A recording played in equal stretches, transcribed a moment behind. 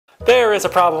There is a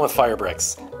problem with fire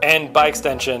bricks, and by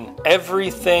extension,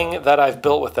 everything that I've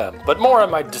built with them. But more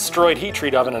on my destroyed heat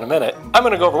treat oven in a minute. I'm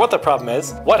going to go over what the problem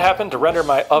is, what happened to render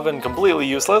my oven completely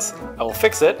useless, I will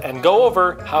fix it, and go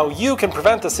over how you can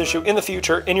prevent this issue in the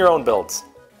future in your own builds.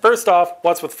 First off,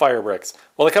 what's with fire bricks?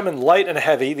 Well, they come in light and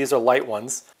heavy, these are light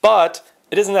ones, but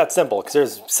it isn't that simple because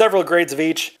there's several grades of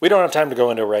each. We don't have time to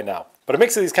go into it right now. But a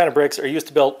mix of these kind of bricks are used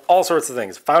to build all sorts of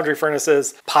things. Foundry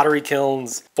furnaces, pottery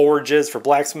kilns, forges for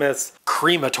blacksmiths,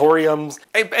 crematoriums.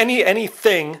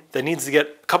 Anything that needs to get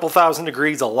a couple thousand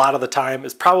degrees a lot of the time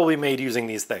is probably made using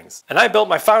these things. And I built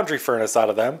my foundry furnace out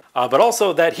of them, but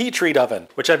also that heat treat oven,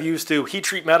 which I've used to heat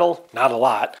treat metal, not a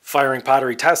lot, firing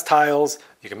pottery test tiles.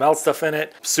 You can melt stuff in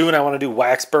it. Soon I want to do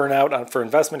wax burnout for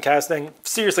investment casting.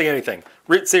 Seriously, anything.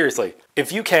 Seriously,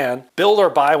 if you can, build or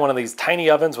buy one of these tiny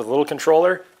ovens with a little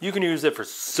controller, you can use it for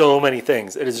so many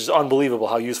things. It is just unbelievable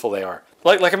how useful they are.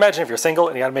 Like imagine if you're single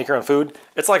and you gotta make your own food.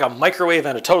 It's like a microwave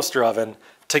and a toaster oven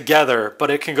together,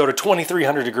 but it can go to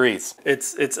 2,300 degrees.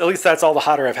 It's at least that's all the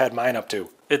hotter I've had mine up to.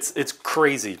 It's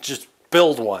crazy. Just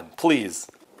build one, please.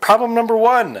 Problem number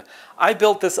one, I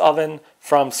built this oven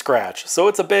from scratch, so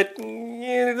it's a bit,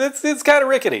 it's kind of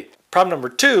rickety. Problem number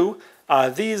two,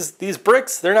 these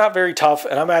bricks, they're not very tough,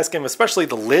 and I'm asking them, especially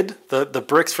the lid, the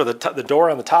bricks for the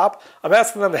door on the top, I'm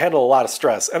asking them to handle a lot of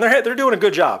stress, and they're doing a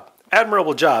good job,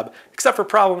 admirable job, except for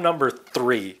problem number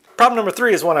three. Problem number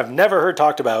three is one I've never heard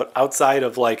talked about outside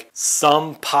of like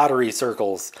some pottery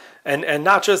circles. And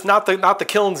not the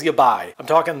kilns you buy. I'm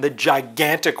talking the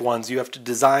gigantic ones you have to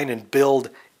design and build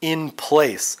in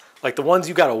place. Like the ones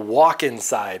you gotta walk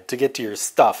inside to get to your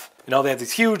stuff. You know, they have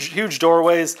these huge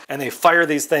doorways and they fire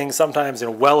these things sometimes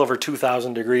in well over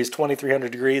 2,000 degrees,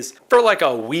 2,300 degrees for like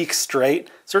a week straight.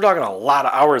 So we're talking a lot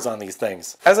of hours on these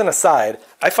things. As an aside,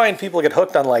 I find people get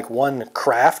hooked on like one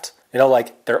craft. You know,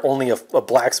 like they're only a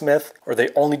blacksmith or they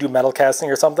only do metal casting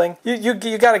or something. You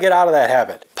got to get out of that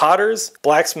habit. Potters,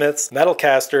 blacksmiths, metal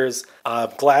casters,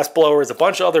 glass blowers, a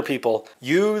bunch of other people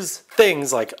use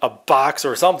things like a box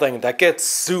or something that gets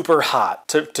super hot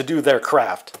to do their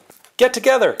craft. Get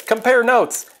together, compare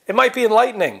notes. It might be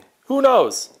enlightening. Who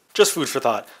knows? Just food for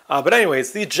thought. But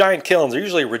anyways, these giant kilns are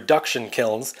usually reduction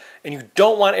kilns, and you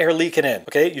don't want air leaking in,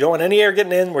 okay? You don't want any air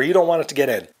getting in where you don't want it to get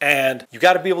in. And you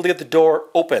gotta be able to get the door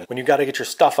open when you gotta get your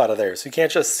stuff out of there, so you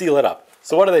can't just seal it up.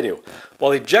 So what do?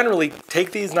 Well, they generally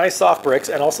take these nice soft bricks,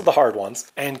 and also the hard ones,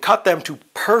 and cut them to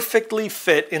perfectly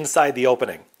fit inside the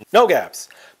opening. No gaps.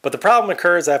 But the problem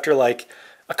occurs after like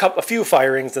a few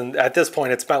firings, and at this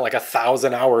point it's spent like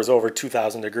 1,000 hours over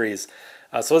 2,000 degrees.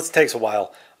 So this takes a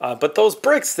while. But those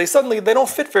bricks, they don't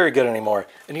fit very good anymore.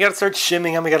 And you gotta start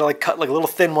shimming them. You gotta like cut like little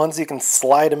thin ones. You can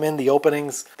slide them in the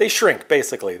openings. They shrink,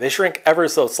 basically. They shrink ever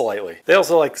so slightly. They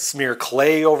also like smear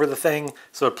clay over the thing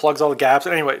so it plugs all the gaps.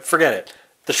 Anyway, forget it.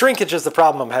 The shrinkage is the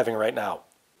problem I'm having right now.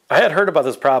 I had heard about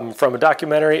this problem from a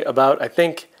documentary about, I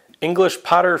think, English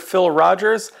potter Phil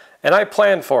Rogers, and I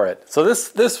planned for it. So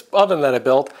this oven that I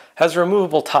built has a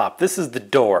removable top. This is the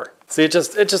door. See, it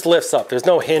just lifts up. There's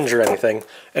no hinge or anything.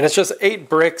 And it's just 8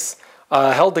 bricks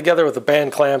held together with a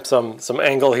band clamp, some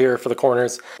angle here for the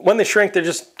corners. When they shrink, they're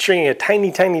just shrinking a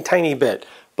tiny bit.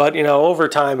 But, you know, over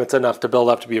time, it's enough to build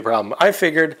up to be a problem. I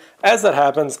figured, as that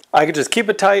happens, I could just keep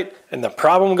it tight and the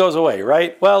problem goes away,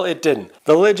 right? Well, it didn't.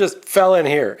 The lid just fell in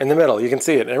here in the middle. You can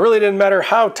see it. And it really didn't matter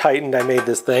how tightened I made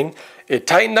this thing. It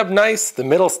tightened up nice. The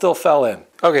middle still fell in.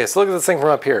 Okay, so look at this thing from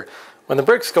up here. When the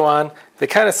bricks go on, they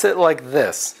kind of sit like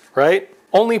this. Right?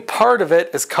 Only part of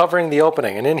it is covering the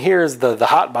opening, and in here is the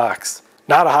hot box.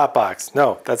 Not a hot box.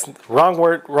 No, that's wrong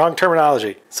word, wrong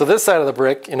terminology. So this side of the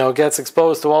brick, you know, gets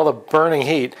exposed to all the burning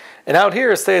heat, and out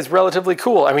here it stays relatively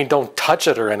cool. I mean, don't touch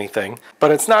it or anything, but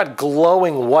it's not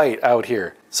glowing white out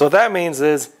here. So what that means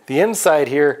is the inside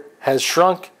here has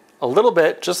shrunk a little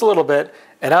bit, just a little bit,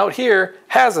 and out here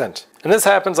hasn't. And this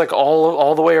happens like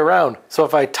all the way around. So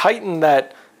if I tighten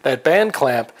that band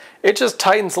clamp, it just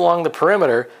tightens along the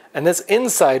perimeter, and this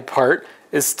inside part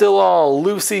is still all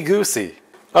loosey-goosey.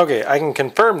 Okay, I can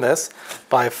confirm this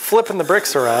by flipping the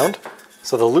bricks around,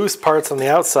 so the loose part's on the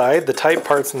outside, the tight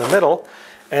part's in the middle,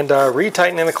 and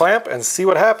retightening the clamp and see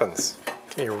what happens.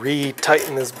 Okay,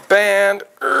 retighten this band,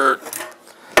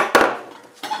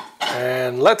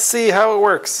 and let's see how it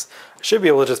works. I should be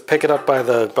able to just pick it up by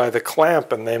the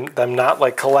clamp and them not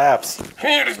like collapse.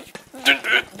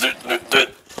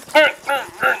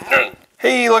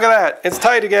 Hey, look at that. It's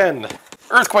tight again.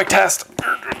 Earthquake test.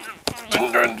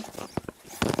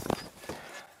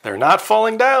 They're not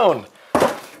falling down.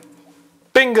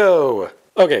 Bingo.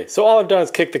 Okay, so all I've done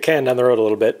is kick the can down the road a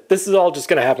little bit. This is all just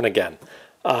going to happen again.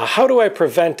 How do I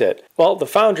prevent it? Well, the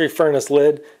foundry furnace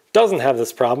lid doesn't have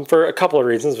this problem for a couple of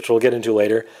reasons, which we'll get into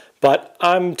later, but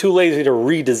I'm too lazy to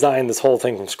redesign this whole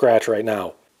thing from scratch right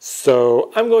now.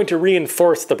 So I'm going to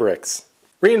reinforce the bricks.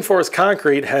 Reinforced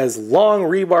concrete has long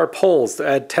rebar poles to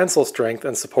add tensile strength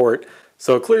and support,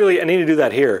 so clearly I need to do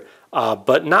that here,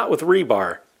 but not with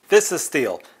rebar. This is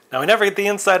steel. Now I never get the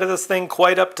inside of this thing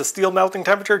quite up to steel melting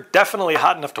temperature, definitely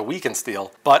hot enough to weaken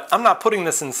steel, but I'm not putting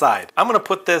this inside. I'm going to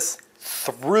put this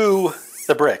through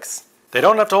the bricks. They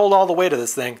don't have to hold all the weight of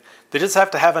this thing, they just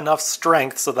have to have enough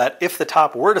strength so that if the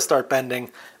top were to start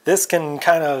bending, this can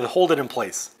kind of hold it in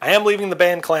place. I am leaving the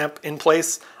band clamp in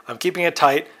place, I'm keeping it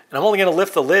tight, and I'm only going to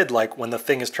lift the lid like when the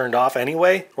thing is turned off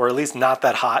anyway, or at least not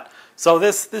that hot. So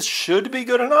this should be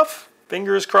good enough,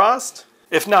 fingers crossed.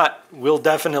 If not, we'll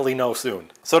definitely know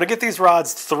soon. So to get these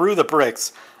rods through the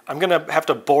bricks, I'm going to have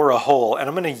to bore a hole, and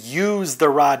I'm going to use the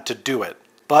rod to do it.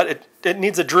 But it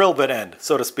needs a drill bit end,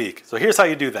 so to speak. So here's how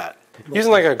you do that.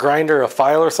 Using like a grinder, a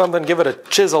file or something, give it a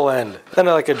chisel end. Then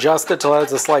I like adjust it till it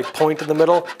has a slight point in the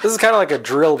middle. This is kind of like a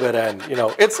drill bit end. You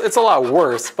know, it's a lot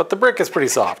worse, but the brick is pretty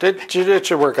soft. It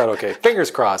should work out okay. Fingers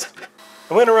crossed.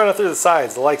 I'm going to run it through the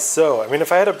sides like so. I mean,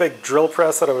 if I had a big drill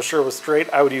press that I was sure was straight,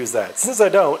 I would use that. Since I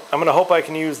don't, I'm going to hope I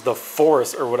can use the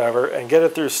force or whatever and get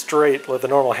it through straight with a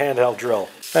normal handheld drill.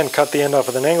 Then cut the end off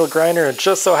with an angle grinder, and it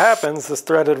just so happens this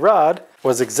threaded rod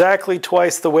was exactly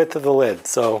twice the width of the lid,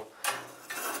 so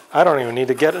I don't even need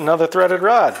to get another threaded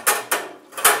rod.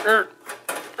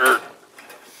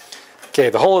 Okay,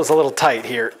 the hole is a little tight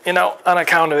here, you know, on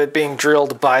account of it being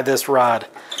drilled by this rod.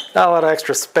 Not a lot of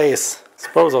extra space.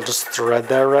 Suppose I'll just thread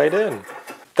that right in.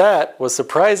 That was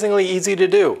surprisingly easy to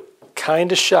do.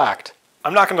 Kinda shocked.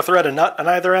 I'm not going to thread a nut on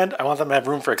either end. I want them to have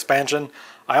room for expansion.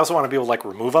 I also want to be able to like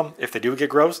remove them if they do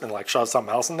get gross and like shove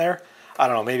something else in there. I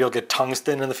don't know, maybe I'll get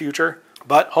tungsten in the future.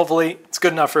 But hopefully it's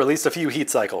good enough for at least a few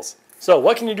heat cycles. So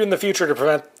what can you do in the future to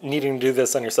prevent needing to do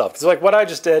this on yourself? Because like what I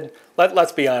just did,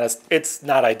 let's be honest, it's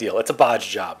not ideal. It's a bodge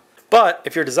job. But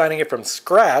if you're designing it from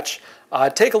scratch,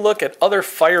 take a look at other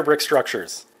fire brick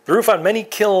structures. The roof on many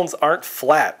kilns aren't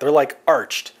flat. They're like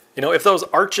arched. You know, if those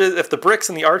arches, if the bricks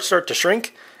in the arch start to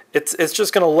shrink, it's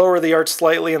just going to lower the arch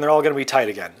slightly and they're all going to be tight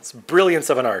again. It's brilliance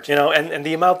of an arch, you know, and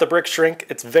the amount the bricks shrink,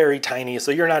 it's very tiny,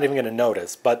 so you're not even going to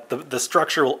notice, but the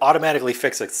structure will automatically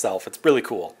fix itself. It's really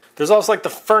cool. There's also like the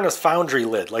furnace foundry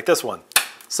lid, like this one.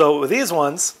 So with these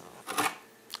ones,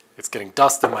 it's getting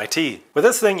dust in my tea. With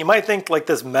this thing, you might think like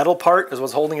this metal part is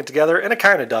what's holding it together, and it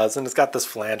kind of does, and it's got this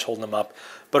flange holding them up.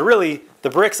 But really, the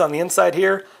bricks on the inside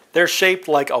here, they're shaped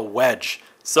like a wedge.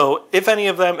 So if any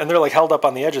of them, and they're like held up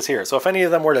on the edges here, so if any of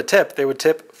them were to tip, they would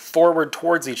tip forward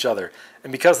towards each other.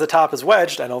 And because the top is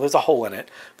wedged, I know there's a hole in it,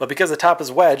 but because the top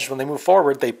is wedged, when they move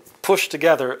forward, they push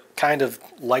together kind of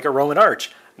like a Roman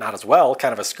arch. Not as well,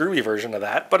 kind of a screwy version of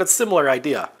that, but it's a similar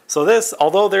idea. So this,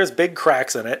 although there's big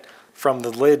cracks in it from the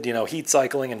lid, you know, heat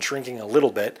cycling and shrinking a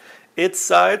little bit, it's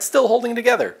still holding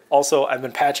together. Also, I've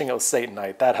been patching it with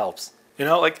Satanite, that helps. You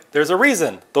know, like, there's a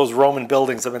reason those Roman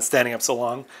buildings have been standing up so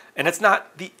long, and it's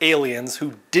not the aliens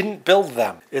who didn't build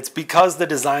them. It's because the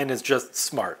design is just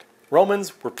smart.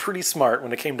 Romans were pretty smart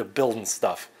when it came to building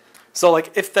stuff. So,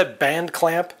 like, if that band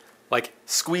clamp, like,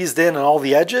 squeezed in on all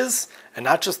the edges, and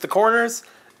not just the corners,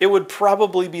 it would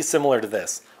probably be similar to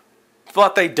this.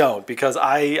 But they don't, because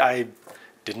I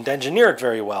didn't engineer it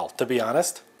very well, to be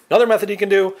honest. Another method you can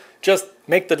do, just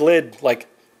make the lid, like,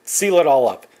 seal it all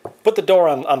up. Put the door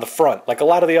on the front. Like a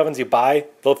lot of the ovens you buy,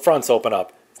 the fronts open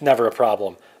up. It's never a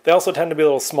problem. They also tend to be a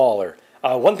little smaller.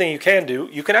 One thing you can do,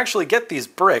 you can actually get these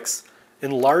bricks in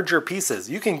larger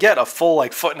pieces. You can get a full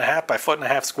like 1.5 by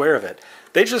 1.5 square of it.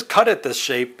 They just cut it this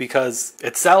shape because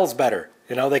it sells better.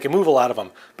 You know, they can move a lot of them.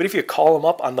 But if you call them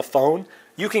up on the phone,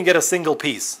 you can get a single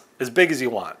piece, as big as you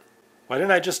want. Why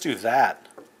didn't I just do that?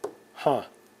 Huh.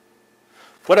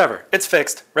 Whatever, it's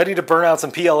fixed. Ready to burn out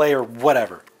some PLA or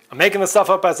whatever. I'm making the stuff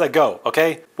up as I go,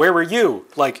 okay? Where were you,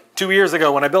 like, 2 years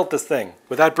ago when I built this thing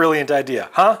with that brilliant idea,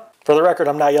 huh? For the record,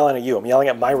 I'm not yelling at you. I'm yelling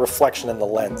at my reflection in the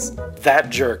lens. That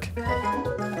jerk.